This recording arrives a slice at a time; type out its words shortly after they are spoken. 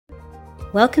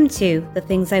Welcome to The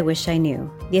Things I Wish I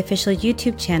Knew, the official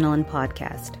YouTube channel and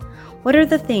podcast. What are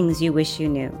the things you wish you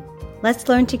knew? Let's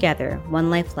learn together, one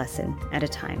life lesson at a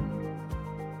time.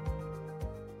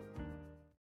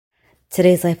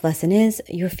 Today's life lesson is,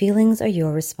 your feelings are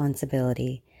your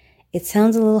responsibility. It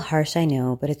sounds a little harsh, I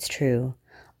know, but it's true.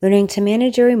 Learning to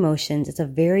manage your emotions is a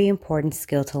very important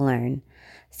skill to learn.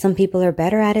 Some people are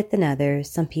better at it than others.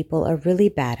 Some people are really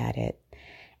bad at it.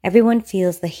 Everyone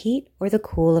feels the heat or the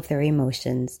cool of their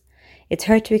emotions. It's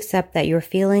hard to accept that your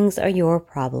feelings are your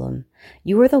problem.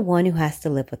 You are the one who has to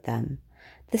live with them.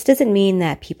 This doesn't mean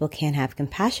that people can't have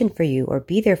compassion for you or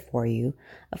be there for you.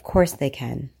 Of course they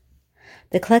can.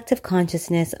 The collective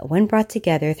consciousness, when brought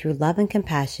together through love and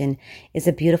compassion, is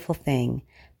a beautiful thing,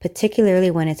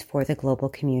 particularly when it's for the global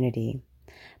community.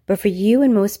 But for you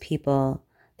and most people,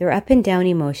 their up and down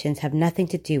emotions have nothing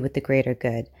to do with the greater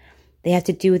good. They have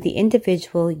to do with the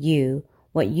individual you,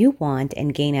 what you want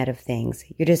and gain out of things,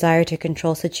 your desire to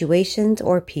control situations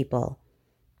or people.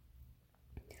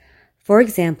 For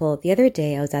example, the other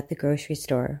day I was at the grocery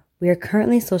store. We are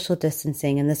currently social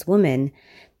distancing and this woman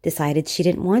decided she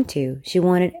didn't want to. She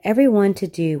wanted everyone to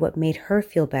do what made her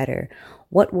feel better,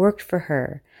 what worked for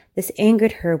her. This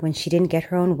angered her when she didn't get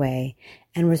her own way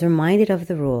and was reminded of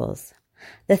the rules.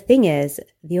 The thing is,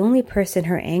 the only person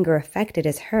her anger affected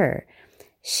is her.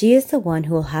 She is the one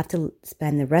who will have to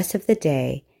spend the rest of the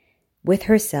day with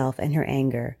herself and her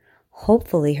anger.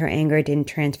 Hopefully her anger didn't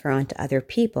transfer onto other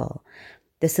people.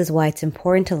 This is why it's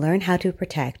important to learn how to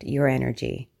protect your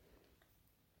energy.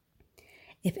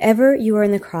 If ever you are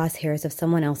in the crosshairs of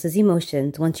someone else's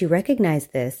emotions, once you recognize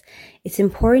this, it's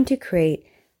important to create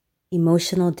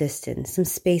emotional distance, some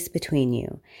space between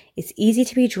you. It's easy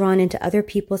to be drawn into other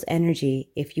people's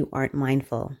energy if you aren't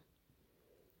mindful.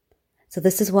 So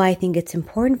this is why I think it's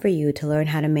important for you to learn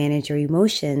how to manage your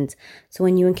emotions. So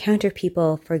when you encounter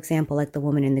people, for example, like the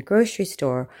woman in the grocery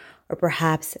store, or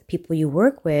perhaps people you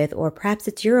work with, or perhaps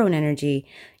it's your own energy,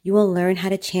 you will learn how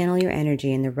to channel your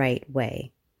energy in the right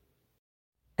way.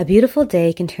 A beautiful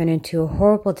day can turn into a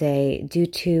horrible day due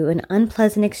to an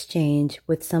unpleasant exchange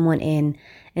with someone in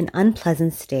an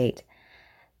unpleasant state.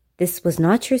 This was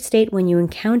not your state when you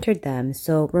encountered them,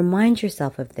 so remind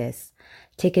yourself of this.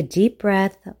 Take a deep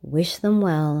breath, wish them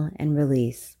well, and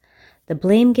release. The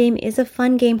blame game is a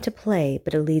fun game to play,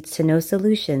 but it leads to no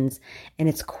solutions, and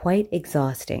it's quite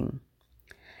exhausting.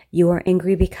 You are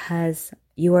angry because,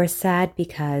 you are sad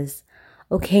because,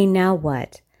 okay, now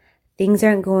what? Things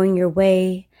aren't going your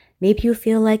way. Maybe you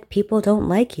feel like people don't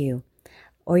like you,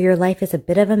 or your life is a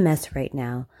bit of a mess right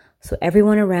now, so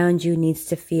everyone around you needs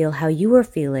to feel how you are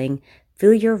feeling,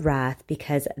 feel your wrath,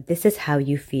 because this is how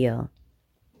you feel.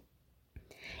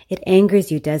 It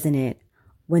angers you, doesn't it,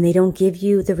 when they don't give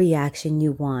you the reaction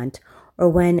you want, or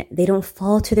when they don't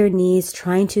fall to their knees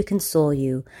trying to console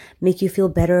you, make you feel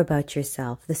better about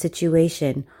yourself, the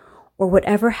situation, or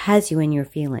whatever has you in your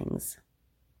feelings.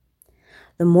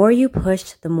 The more you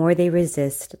push, the more they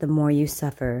resist, the more you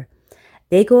suffer.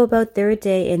 They go about their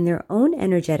day in their own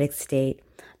energetic state,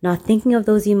 not thinking of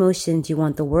those emotions you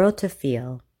want the world to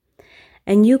feel.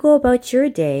 And you go about your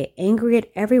day angry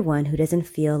at everyone who doesn't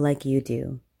feel like you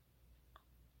do.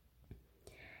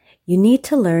 You need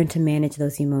to learn to manage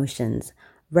those emotions.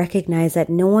 Recognize that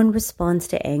no one responds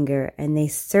to anger, and they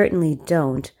certainly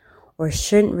don't or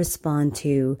shouldn't respond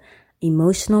to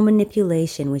emotional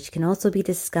manipulation, which can also be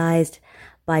disguised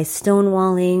by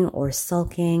stonewalling or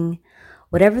sulking.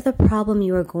 Whatever the problem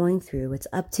you are going through, it's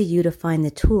up to you to find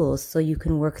the tools so you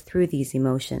can work through these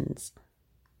emotions.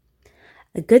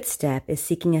 A good step is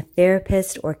seeking a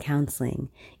therapist or counseling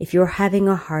if you're having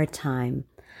a hard time.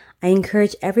 I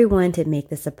encourage everyone to make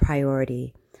this a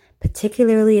priority,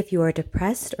 particularly if you are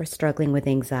depressed or struggling with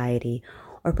anxiety,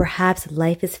 or perhaps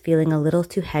life is feeling a little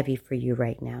too heavy for you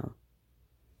right now.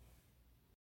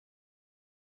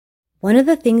 One of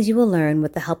the things you will learn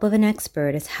with the help of an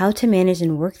expert is how to manage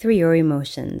and work through your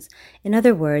emotions. In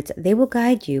other words, they will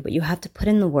guide you, but you have to put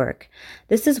in the work.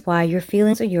 This is why your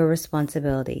feelings are your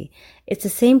responsibility. It's the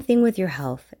same thing with your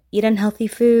health. Eat unhealthy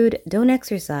food, don't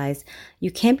exercise. You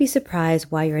can't be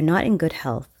surprised why you're not in good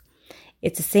health.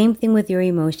 It's the same thing with your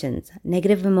emotions.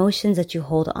 Negative emotions that you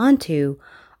hold on to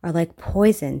are like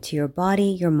poison to your body,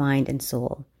 your mind, and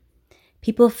soul.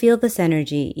 People feel this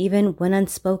energy, even when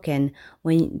unspoken,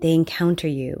 when they encounter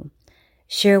you.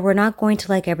 Sure, we're not going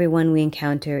to like everyone we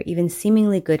encounter, even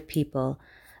seemingly good people,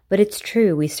 but it's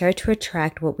true, we start to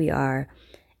attract what we are,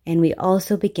 and we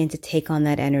also begin to take on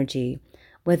that energy.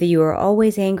 Whether you are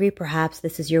always angry, perhaps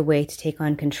this is your way to take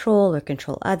on control or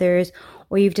control others,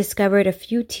 or you've discovered a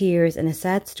few tears and a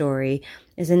sad story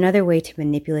is another way to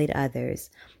manipulate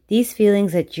others. These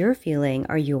feelings that you're feeling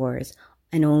are yours.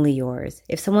 and only yours.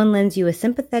 If someone lends you a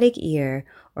sympathetic ear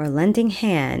or a lending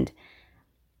hand,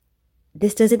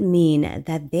 this doesn't mean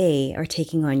that they are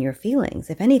taking on your feelings.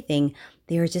 If anything,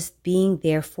 they are just being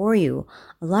there for you.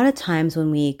 A lot of times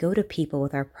when we go to people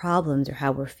with our problems or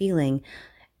how we're feeling,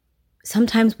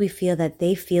 sometimes we feel that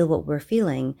they feel what we're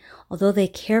feeling, although they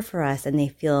care for us and they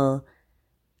feel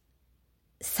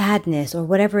sadness or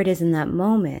whatever it is in that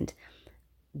moment.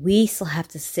 We still have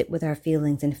to sit with our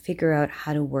feelings and figure out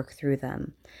how to work through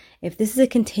them. If this is a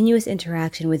continuous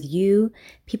interaction with you,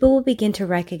 people will begin to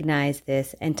recognize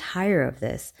this and tire of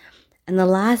this. And the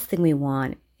last thing we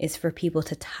want is for people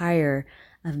to tire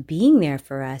of being there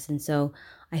for us. And so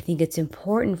I think it's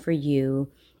important for you,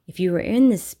 if you are in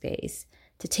this space,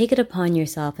 to take it upon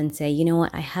yourself and say, you know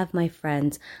what, I have my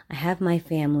friends, I have my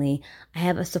family, I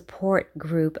have a support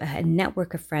group, a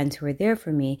network of friends who are there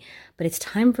for me, but it's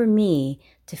time for me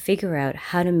to figure out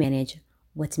how to manage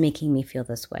what's making me feel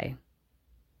this way.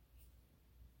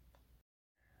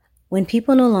 When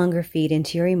people no longer feed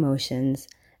into your emotions,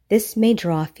 this may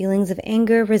draw feelings of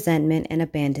anger, resentment, and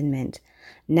abandonment.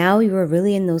 Now you are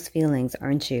really in those feelings,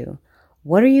 aren't you?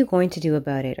 What are you going to do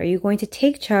about it? Are you going to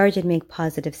take charge and make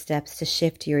positive steps to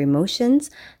shift your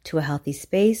emotions to a healthy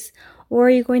space? Or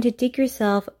are you going to dig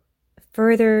yourself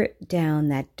further down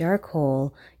that dark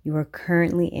hole you are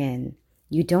currently in?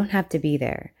 You don't have to be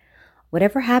there.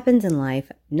 Whatever happens in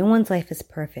life, no one's life is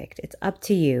perfect. It's up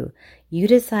to you. You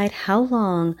decide how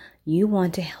long you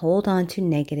want to hold on to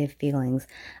negative feelings.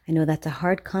 I know that's a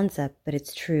hard concept, but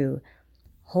it's true.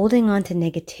 Holding on to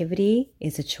negativity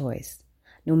is a choice.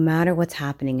 No matter what's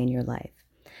happening in your life.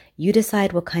 You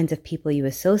decide what kinds of people you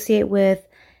associate with.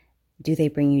 Do they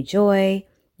bring you joy?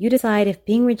 You decide if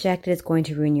being rejected is going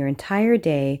to ruin your entire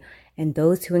day and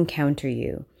those who encounter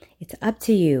you. It's up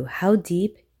to you how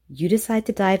deep you decide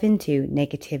to dive into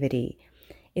negativity.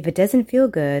 If it doesn't feel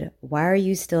good, why are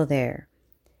you still there?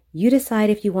 You decide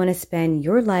if you want to spend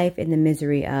your life in the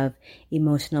misery of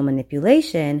emotional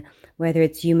manipulation, whether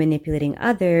it's you manipulating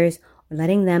others or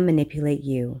letting them manipulate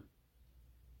you.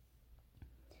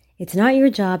 It's not your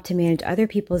job to manage other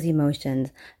people's emotions.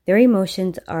 Their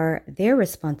emotions are their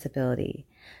responsibility.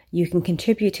 You can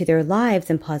contribute to their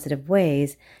lives in positive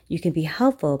ways. You can be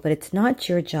helpful, but it's not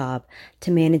your job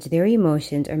to manage their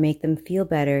emotions or make them feel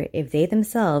better if they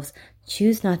themselves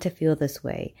choose not to feel this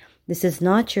way. This is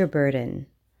not your burden.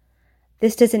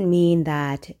 This doesn't mean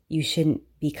that you shouldn't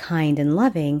be kind and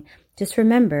loving. Just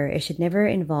remember, it should never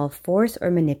involve force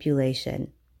or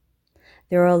manipulation.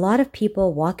 There are a lot of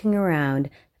people walking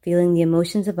around feeling the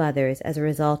emotions of others as a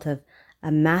result of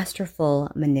a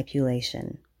masterful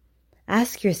manipulation.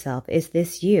 Ask yourself, is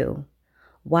this you?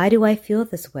 Why do I feel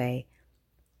this way?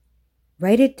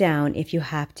 Write it down if you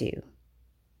have to.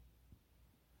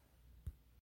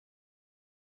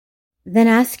 Then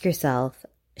ask yourself,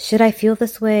 should I feel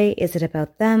this way? Is it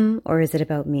about them or is it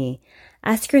about me?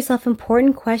 Ask yourself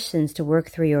important questions to work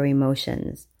through your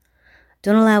emotions.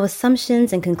 Don't allow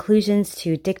assumptions and conclusions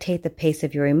to dictate the pace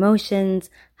of your emotions,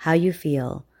 how you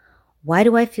feel. Why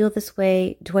do I feel this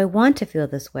way? Do I want to feel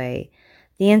this way?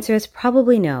 The answer is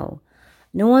probably no.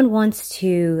 No one wants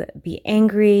to be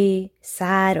angry,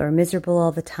 sad, or miserable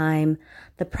all the time.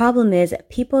 The problem is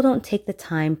people don't take the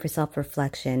time for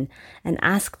self-reflection and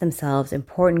ask themselves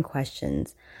important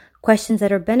questions, questions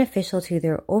that are beneficial to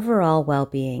their overall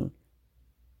well-being.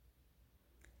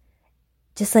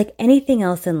 Just like anything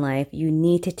else in life, you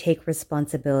need to take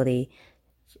responsibility.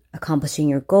 Accomplishing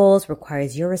your goals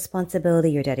requires your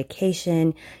responsibility, your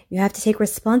dedication. You have to take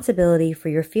responsibility for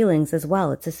your feelings as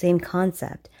well. It's the same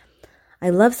concept. I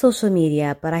love social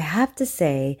media, but I have to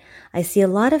say, I see a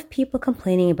lot of people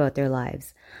complaining about their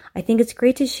lives. I think it's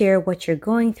great to share what you're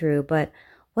going through, but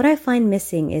what I find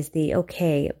missing is the,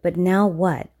 okay, but now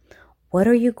what? What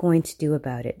are you going to do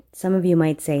about it? Some of you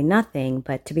might say nothing,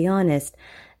 but to be honest,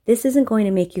 this isn't going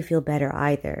to make you feel better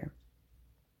either.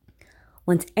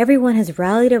 Once everyone has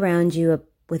rallied around you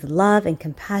with love and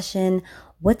compassion,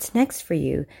 what's next for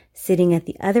you, sitting at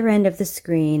the other end of the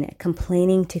screen,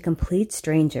 complaining to complete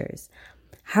strangers?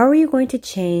 How are you going to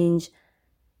change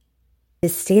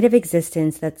this state of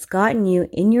existence that's gotten you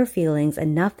in your feelings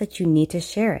enough that you need to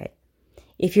share it?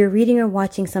 If you're reading or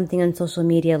watching something on social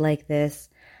media like this,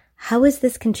 how is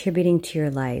this contributing to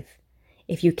your life?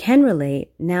 If you can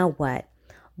relate, now what?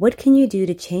 What can you do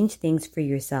to change things for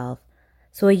yourself?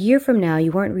 So a year from now,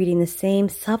 you aren't reading the same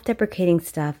self-deprecating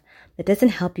stuff that doesn't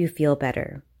help you feel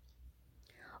better.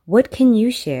 What can you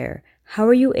share? How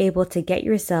are you able to get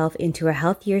yourself into a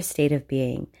healthier state of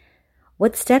being?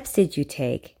 What steps did you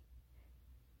take?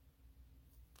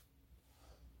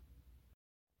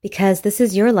 Because this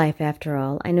is your life after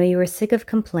all. I know you were sick of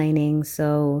complaining,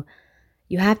 so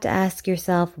you have to ask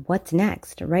yourself, what's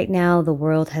next? Right now, the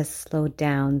world has slowed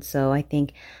down. So I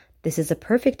think this is a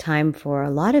perfect time for a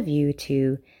lot of you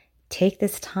to take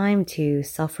this time to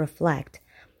self-reflect.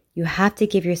 You have to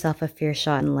give yourself a fair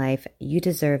shot in life. You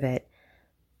deserve it.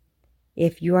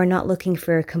 If you are not looking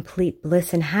for complete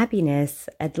bliss and happiness,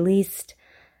 at least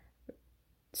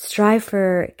strive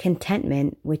for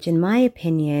contentment, which in my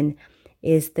opinion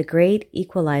is the great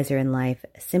equalizer in life,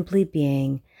 simply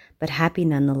being, but happy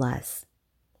nonetheless.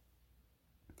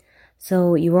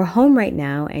 So you are home right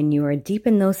now and you are deep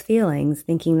in those feelings,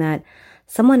 thinking that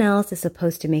someone else is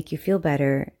supposed to make you feel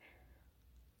better.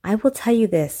 I will tell you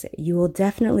this, you will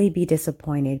definitely be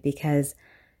disappointed because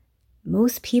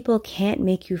most people can't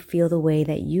make you feel the way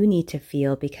that you need to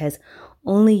feel because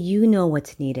only you know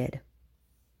what's needed.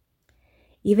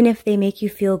 Even if they make you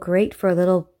feel great for a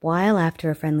little while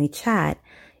after a friendly chat,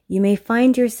 you may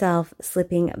find yourself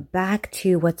slipping back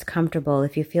to what's comfortable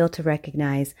if you fail to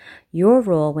recognize your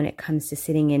role when it comes to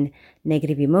sitting in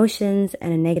negative emotions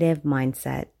and a negative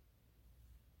mindset.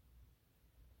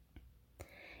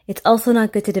 It's also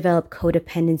not good to develop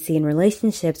codependency in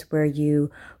relationships where you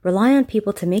rely on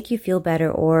people to make you feel better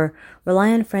or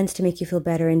rely on friends to make you feel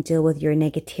better and deal with your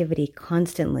negativity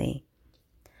constantly.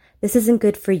 This isn't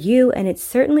good for you, and it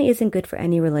certainly isn't good for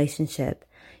any relationship.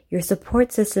 Your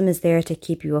support system is there to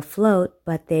keep you afloat,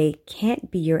 but they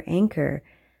can't be your anchor.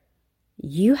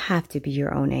 You have to be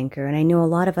your own anchor. And I know a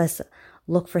lot of us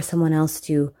look for someone else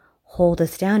to hold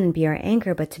us down and be our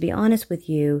anchor, but to be honest with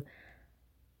you,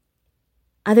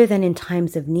 other than in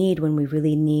times of need when we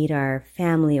really need our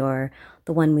family or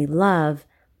the one we love,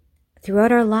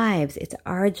 throughout our lives, it's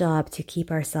our job to keep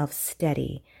ourselves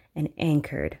steady and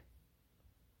anchored.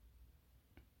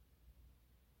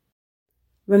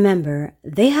 Remember,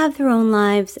 they have their own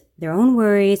lives, their own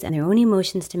worries, and their own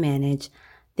emotions to manage.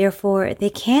 Therefore, they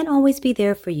can't always be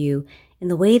there for you in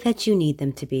the way that you need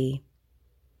them to be.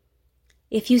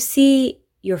 If you see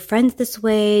your friends this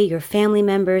way, your family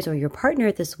members, or your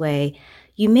partner this way,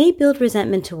 you may build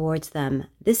resentment towards them.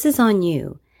 This is on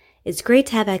you. It's great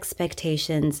to have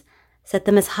expectations. Set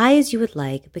them as high as you would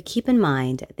like, but keep in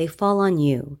mind, they fall on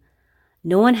you.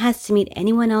 No one has to meet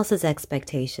anyone else's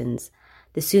expectations.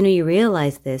 The sooner you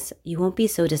realize this, you won't be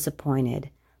so disappointed.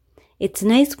 It's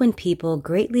nice when people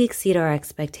greatly exceed our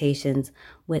expectations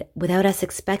without us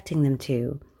expecting them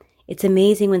to. It's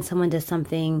amazing when someone does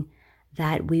something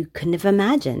that we couldn't have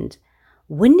imagined.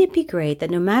 Wouldn't it be great that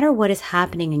no matter what is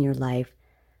happening in your life,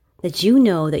 that you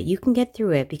know that you can get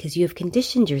through it because you have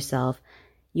conditioned yourself,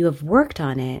 you have worked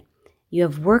on it, you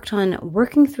have worked on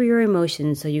working through your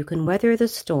emotions so you can weather the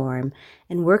storm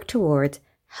and work towards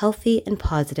healthy and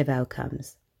positive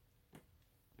outcomes.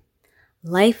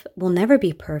 Life will never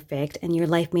be perfect, and your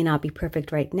life may not be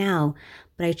perfect right now,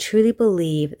 but I truly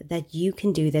believe that you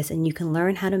can do this and you can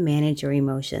learn how to manage your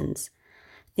emotions.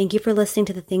 Thank you for listening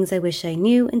to The Things I Wish I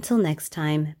Knew. Until next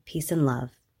time, peace and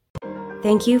love.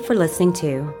 Thank you for listening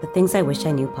to The Things I Wish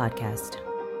I Knew podcast.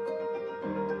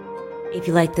 If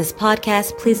you like this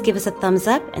podcast, please give us a thumbs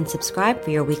up and subscribe for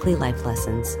your weekly life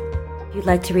lessons. If you'd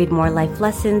like to read more life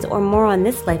lessons or more on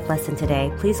this life lesson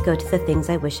today, please go to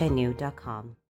thethingsiwishiknew.com.